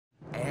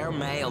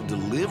airmail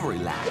delivery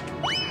like.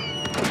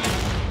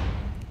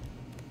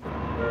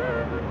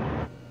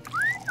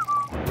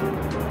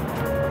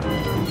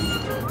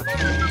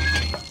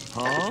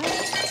 Huh?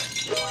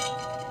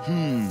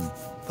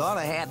 Thought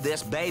I had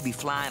this baby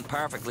flying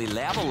perfectly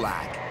level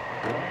like.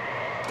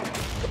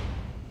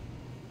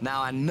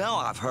 Now I know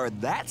I've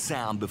heard that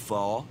sound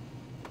before.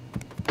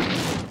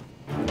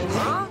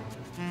 Huh?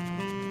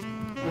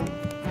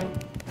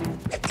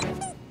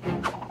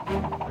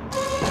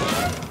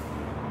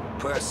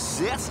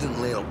 Persistent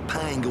little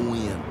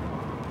penguin.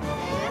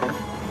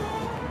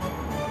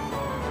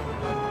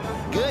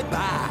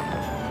 Goodbye.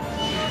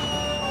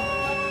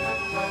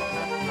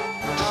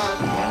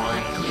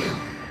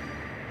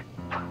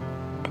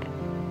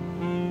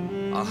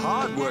 A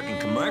hard-working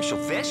commercial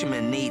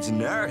fisherman needs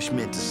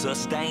nourishment to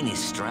sustain his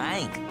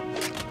strength.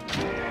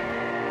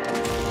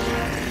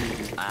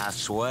 I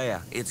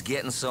swear, it's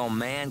getting so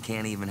man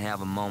can't even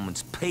have a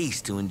moment's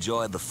peace to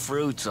enjoy the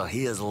fruits of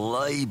his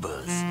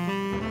labors.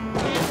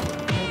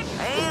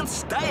 And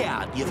stay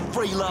out, you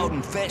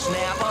freeloading fish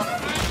napper!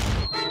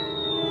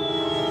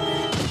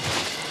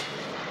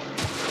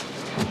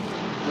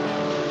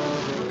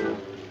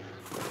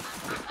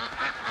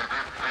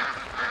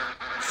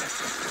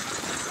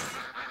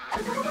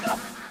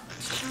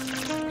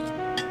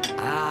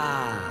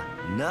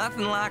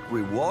 Nothing like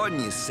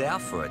rewarding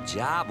yourself for a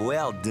job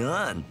well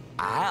done,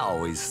 I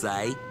always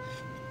say.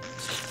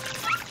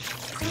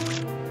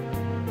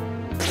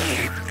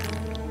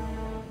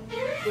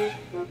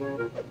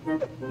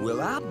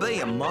 Will I be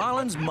a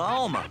marlin's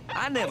mama?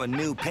 I never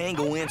knew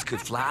penguins could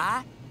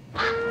fly.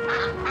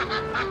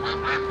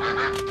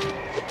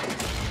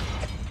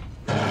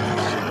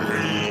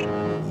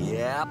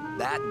 Yep,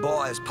 that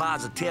boy is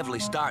positively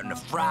starting to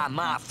fry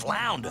my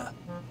flounder.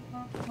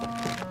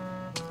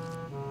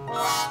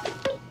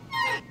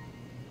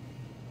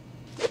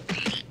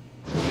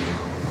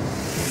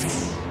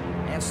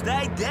 And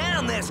stay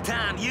down this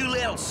time, you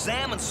little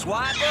salmon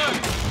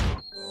swiper!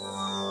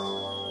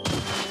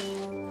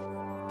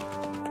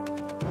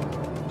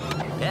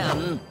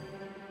 10,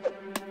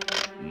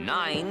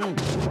 9.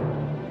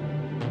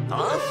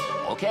 Huh?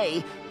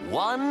 Okay,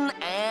 1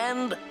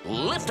 and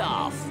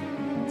liftoff.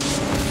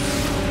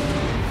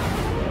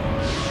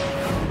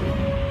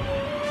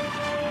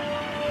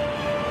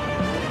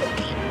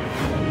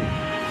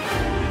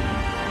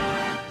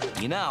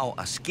 You know,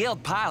 a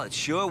skilled pilot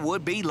sure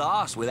would be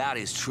lost without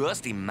his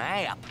trusty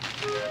map.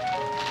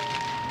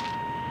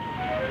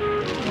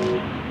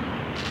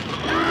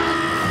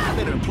 I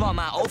better employ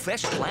my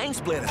old-fashioned plane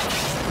splitter.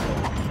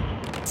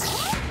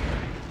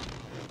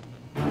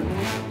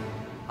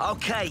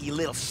 Okay, you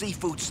little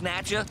seafood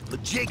snatcher, the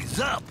jig is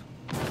up.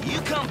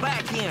 You come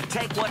back here and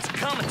take what's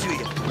coming to you,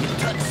 you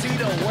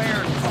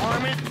tuxedo-wearing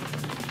varmint.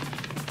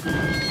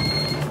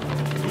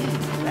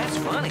 That's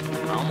funny.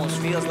 Almost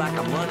feels like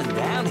I'm running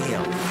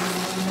downhill.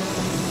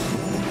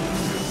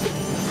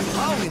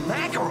 Holy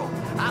mackerel!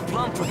 I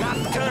plumb forgot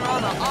to turn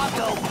on the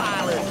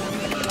autopilot.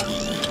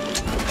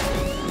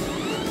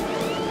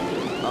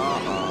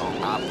 Uh-oh,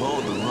 I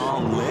pulled the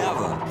wrong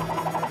lever.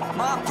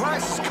 My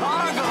precious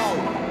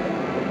cargo!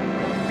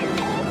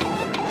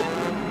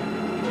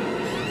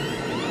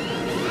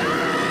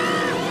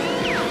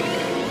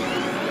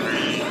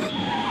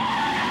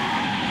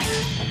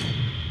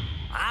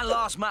 I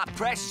lost my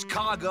precious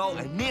cargo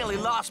and nearly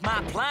lost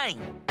my plane.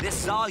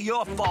 This is all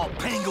your fault,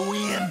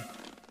 penguin.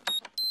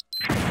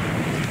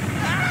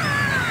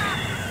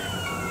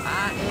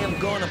 I am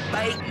gonna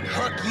bait and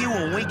hook you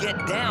when we get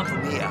down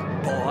from here,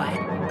 boy.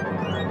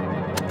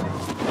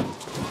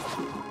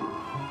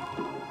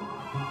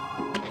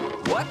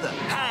 What the?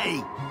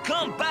 Hey,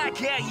 come back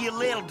here, you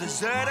little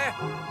deserter.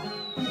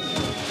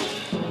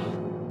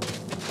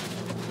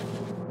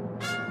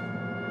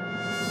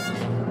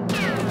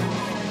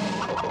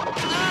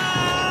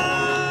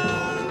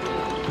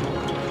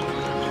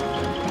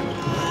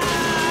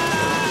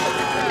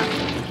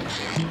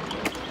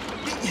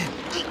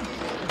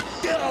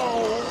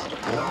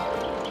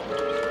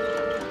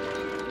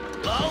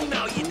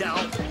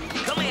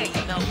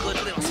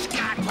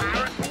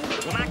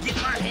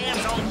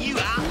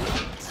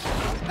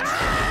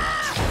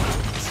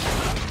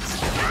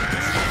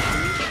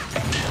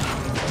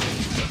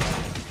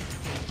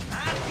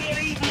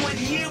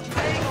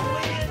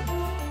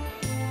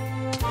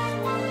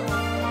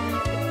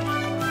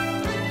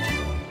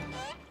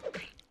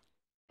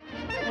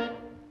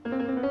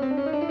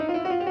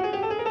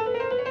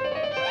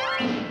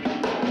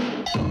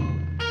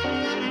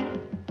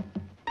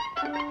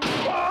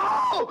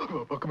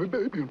 Rock-a-bye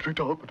baby on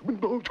treetop, but wind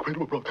blows,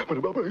 cradle will rock, when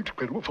a rubber H,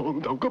 cradle will fall,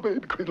 down go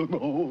baby, cradle and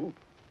all.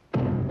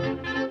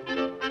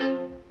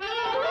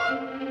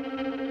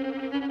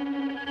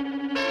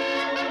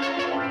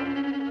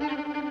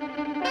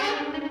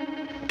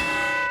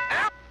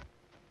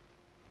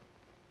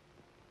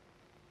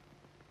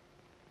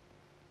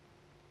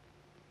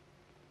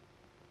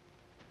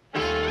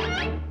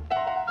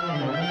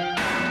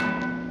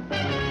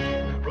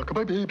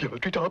 Rock-a-bye baby on a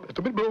treetop, as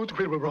the wind blows,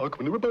 cradle will rock,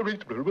 when a rubber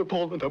H, cradle will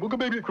fall, and down go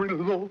baby, cradle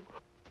and all.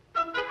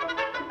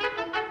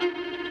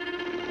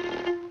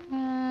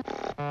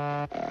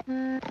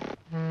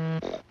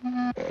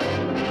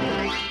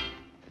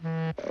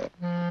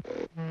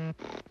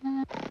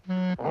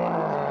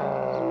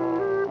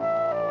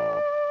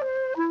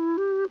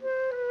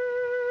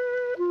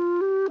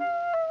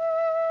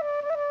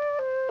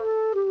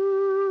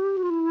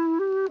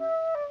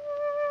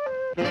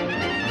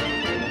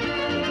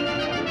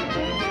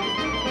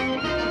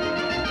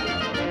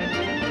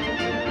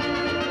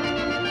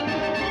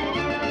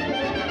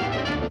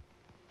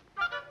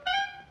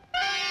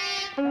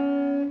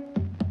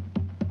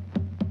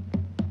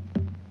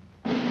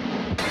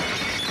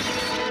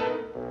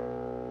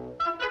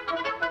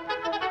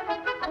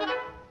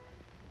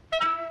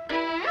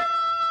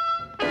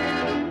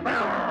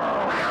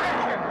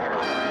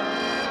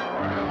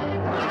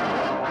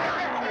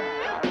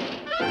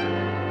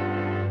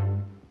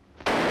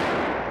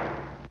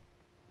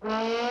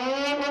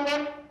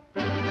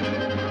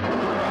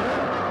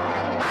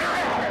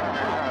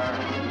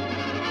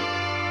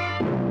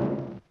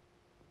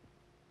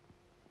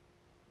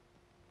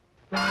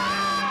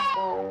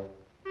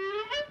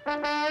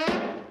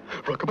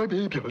 Rock my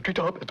baby on the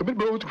treetop at the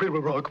mid-road,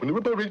 cradle rock when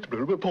the berries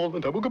fall,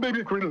 and I will go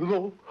baby cradle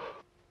low.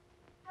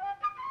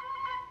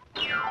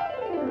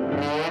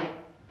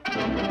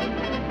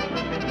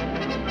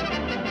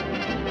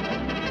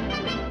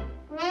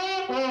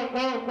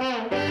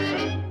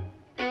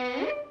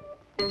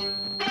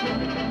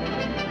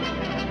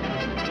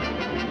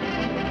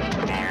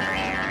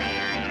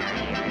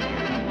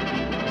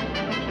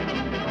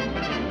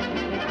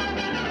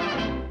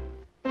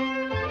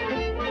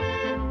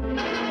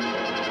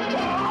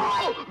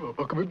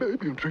 Rock my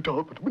baby on the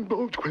treetop at the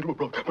mid-road, cradle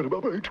rock when the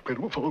berries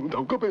fall, and I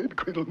will go baby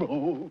cradle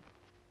low.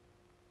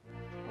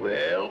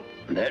 Well,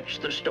 that's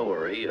the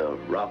story of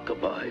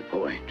Rockabye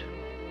Point.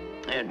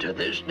 And to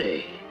this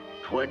day,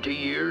 20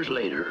 years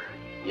later,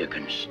 you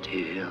can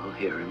still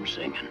hear him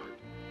singing.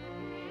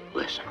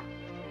 Listen.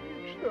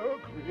 The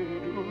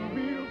cradle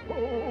will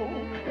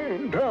fall,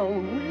 and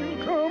down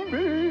will come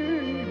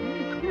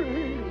baby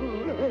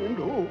cradle and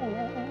oh.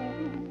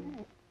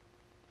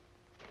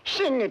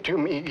 Sing it to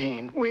me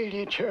again, will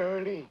you,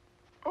 Charlie?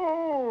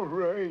 All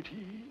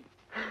righty.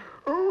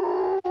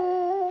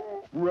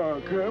 Oh,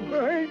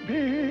 rock-a-bye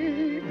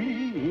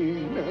baby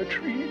in a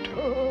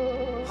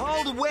treetop.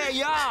 Hold it where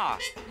you are.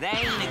 There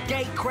ain't a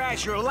gate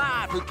crasher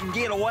alive who can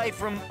get away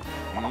from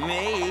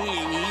me.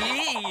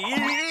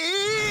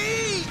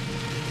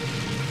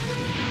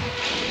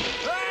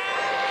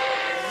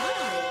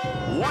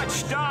 What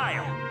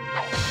style?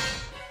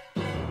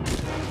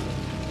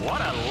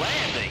 What a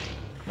landing!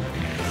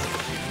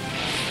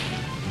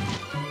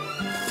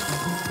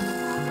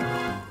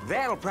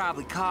 That'll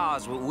probably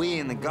cause what we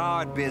in the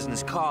guard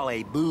business call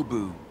a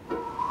boo-boo.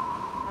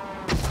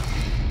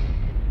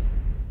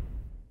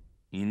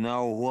 You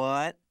know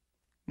what?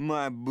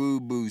 My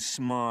boo-boo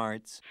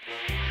smarts.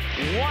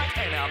 What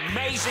an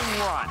amazing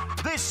run!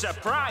 This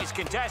surprise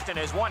contestant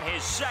has won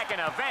his second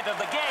event of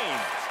the game.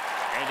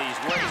 And he's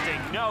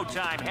wasting no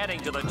time heading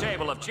to the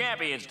table of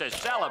champions to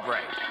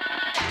celebrate.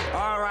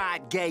 All right,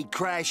 gate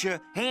crasher,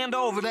 hand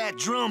over that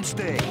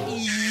drumstick.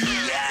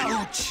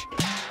 Ouch!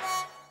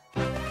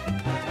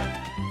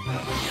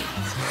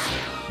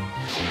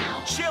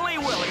 Chilly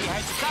Willy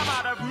has come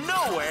out of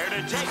nowhere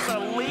to take the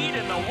lead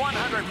in the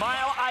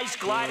 100-mile ice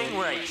gliding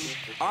race.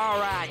 All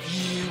right,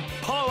 you,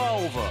 pull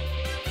over.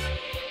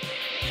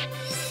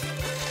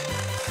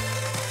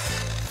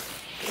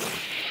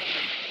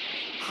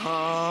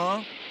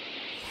 Huh?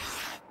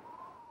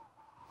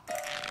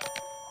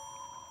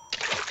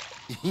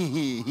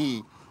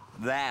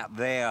 That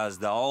there's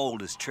the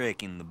oldest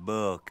trick in the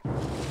book.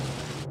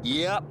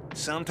 Yep,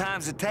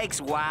 sometimes it takes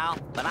a while,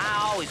 but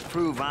I always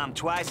prove I'm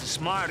twice as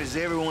smart as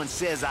everyone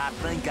says I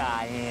think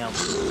I am.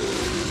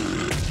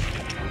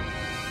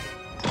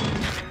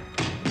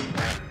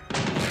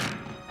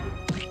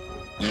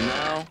 You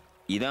know,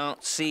 you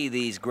don't see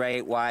these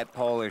great white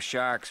polar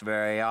sharks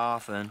very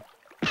often.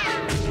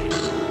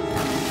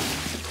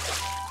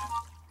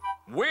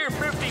 We're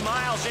 50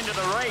 miles into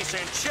the race,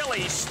 and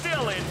Chilly's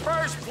still in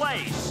first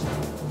place.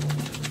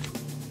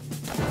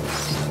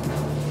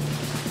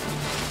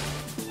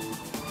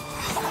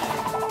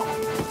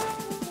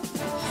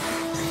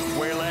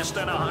 We're less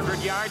than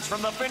 100 yards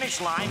from the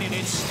finish line, and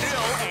it's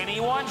still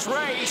anyone's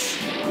race.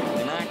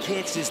 When I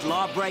catch this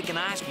law-breaking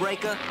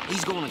icebreaker,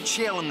 he's gonna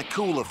chill in the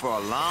cooler for a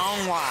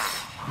long while.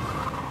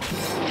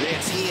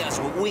 This here's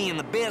what we in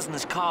the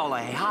business call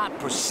a hot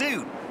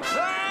pursuit.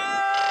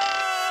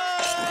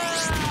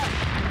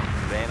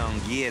 They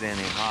don't get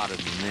any hotter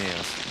than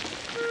this.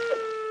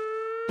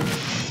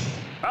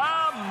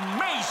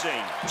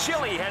 Amazing!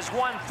 Chilly has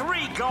won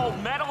 3 gold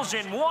medals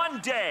in one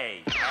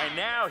day. And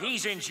now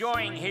he's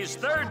enjoying his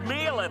third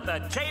meal at the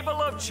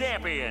table of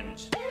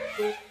champions.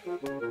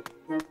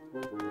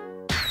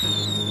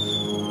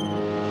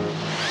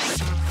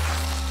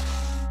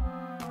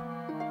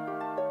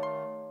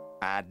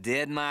 I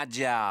did my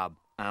job.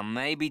 I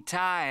may be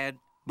tired,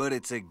 but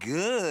it's a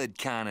good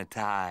kind of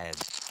tired.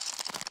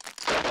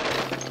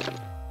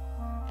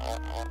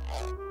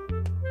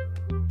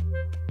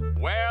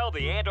 Well,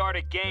 the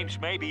Antarctic Games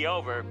may be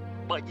over,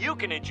 but you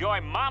can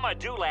enjoy Mama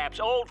Dewlap's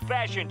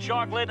old-fashioned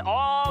chocolate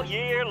all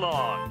year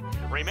long.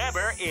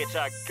 Remember, it's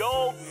a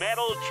gold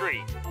medal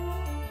treat.